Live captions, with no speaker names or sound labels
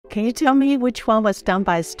Can you tell me which one was done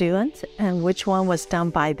by students and which one was done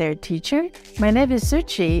by their teacher? My name is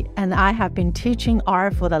Suchi, and I have been teaching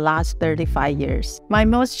art for the last 35 years. My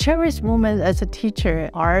most cherished moments as a teacher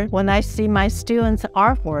are when I see my students'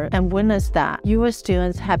 artwork and witness that your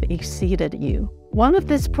students have exceeded you. One of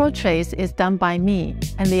these portraits is done by me,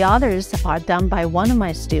 and the others are done by one of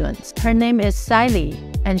my students. Her name is Sally,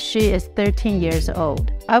 and she is 13 years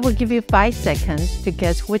old. I will give you 5 seconds to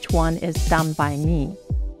guess which one is done by me.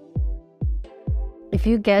 If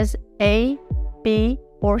you guess A, B,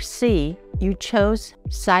 or C, you chose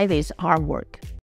Sally's artwork.